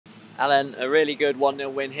Alen, a really good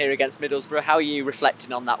 1-0 win here against Middlesbrough. How are you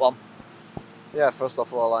reflecting on that one? Yeah, first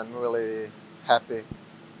of all, I'm really happy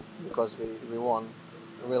because we won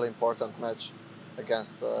a really important match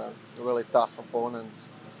against a really tough opponent,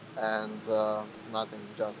 and nothing,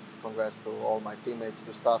 just congrats to all my teammates,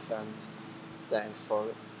 to staff, and thanks for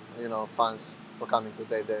fans for coming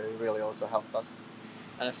today. They really also helped us.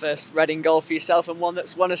 And a first Reading goal for yourself, and one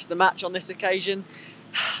that's won us the match on this occasion.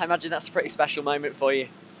 I imagine that's a pretty special moment for you.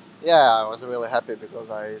 Yeah, I was really happy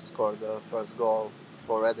because I scored the first goal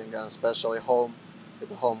for Reading, and especially home with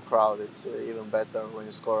the home crowd. It's even better when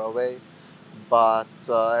you score away. But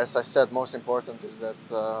as I said, most important is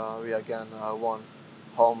that we again won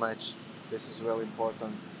home match. This is really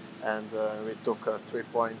important, and we took 3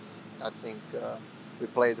 points. I think we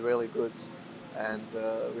played really good, and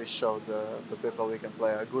we showed the people we can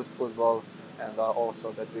play a good football, and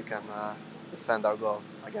also that we can defend our goal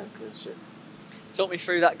again, clean sheet. Talk me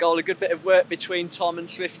through that goal. A good bit of work between Tom and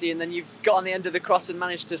Swifty, and then you've got on the end of the cross and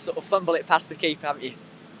managed to sort of fumble it past the keeper, haven't you?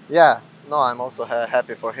 Yeah, no, I'm also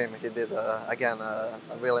happy for him. He did again a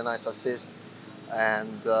really nice assist,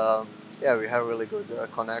 and yeah, we had a really good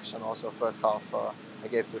connection. Also, first half I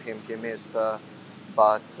gave to him, he missed,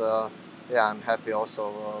 but yeah, I'm happy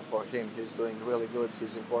also for him. He's doing really good.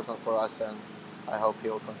 He's important for us, and I hope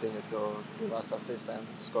he'll continue to give us assists and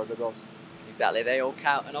score the goals. Exactly, they all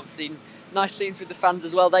count, and obviously nice scenes with the fans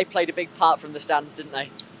as well. They played a big part from the stands, didn't they?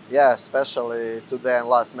 Yeah, especially today and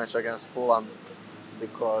last match against Fulham,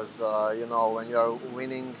 because when you are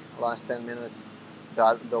winning last 10 minutes,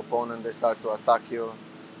 the opponent, they start to attack you,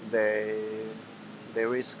 they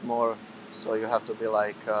risk more, so you have to be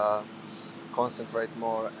like concentrate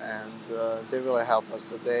more, and they really helped us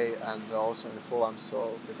today and also in Fulham.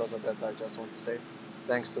 So because of that, I just want to say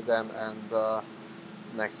thanks to them, and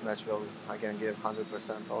next match will again give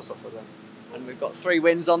 100% also for them. And we've got 3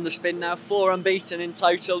 wins on the spin now, 4 unbeaten in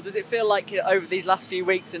total. Does it feel like over these last few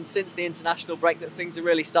weeks and since the international break that things are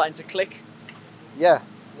really starting to click? Yeah,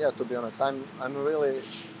 to be honest, I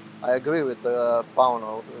agree with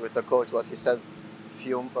Pauno, with the coach, what he said a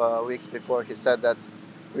few weeks before. He said that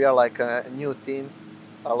we are like a new team,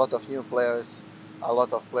 a lot of new players, a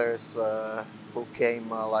lot of players who came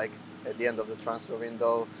like at the end of the transfer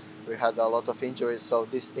window. We had a lot of injuries, so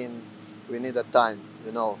this team, we need a time,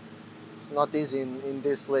 It's not easy in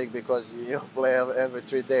this league because you play every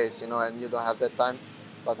 3 days, and you don't have that time.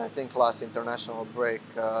 But I think last international break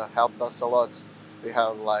helped us a lot. We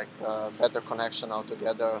have like better connection now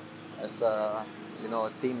together as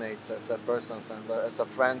teammates, as persons, and as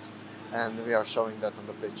friends, and we are showing that on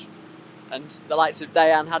the pitch. And the likes of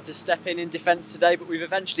Dejan had to step in defence today, but we've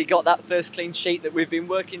eventually got that first clean sheet that we've been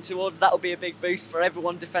working towards. That'll be a big boost for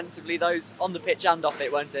everyone defensively, those on the pitch and off it,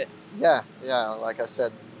 won't it? Yeah, like I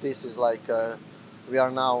said, this is like we are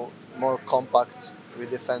now more compact. We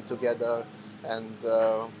defend together, and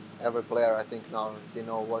every player, I think now he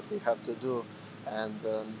know what he have to do, and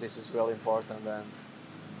this is really important. And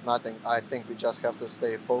nothing. I think we just have to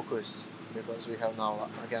stay focused because we have now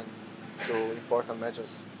again 2 important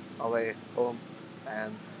matches away home,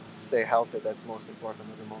 and stay healthy. That's most important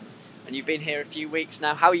at the moment. And you've been here a few weeks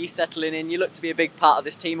now. How are you settling in? You look to be a big part of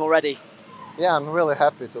this team already. Yeah, I'm really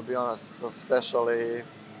happy, to be honest, especially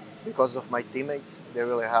because of my teammates. They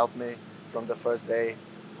really helped me from the first day.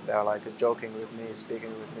 They're like joking with me,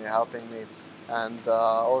 speaking with me, helping me, and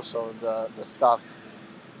also the staff.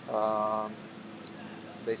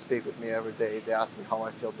 They speak with me every day. They ask me how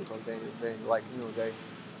I feel because they like knew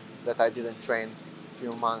that I didn't train. A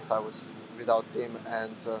few months I was without team,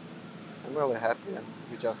 and I'm really happy, and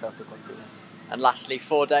we just have to continue. And lastly,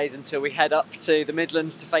 4 days until we head up to the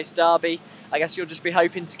Midlands to face Derby. I guess you'll just be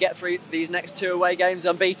hoping to get through these next 2 away games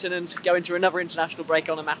unbeaten and go into another international break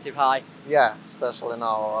on a massive high. Yeah, especially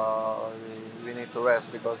now we need to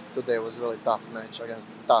rest because today was really tough match against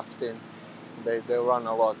a tough team. They run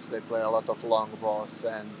a lot, they play a lot of long balls,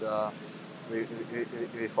 and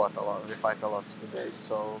we fought a lot. We fight a lot today,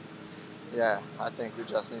 so yeah, I think we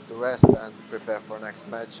just need to rest and prepare for next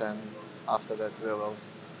match, and after that we will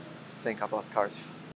think about Cardiff.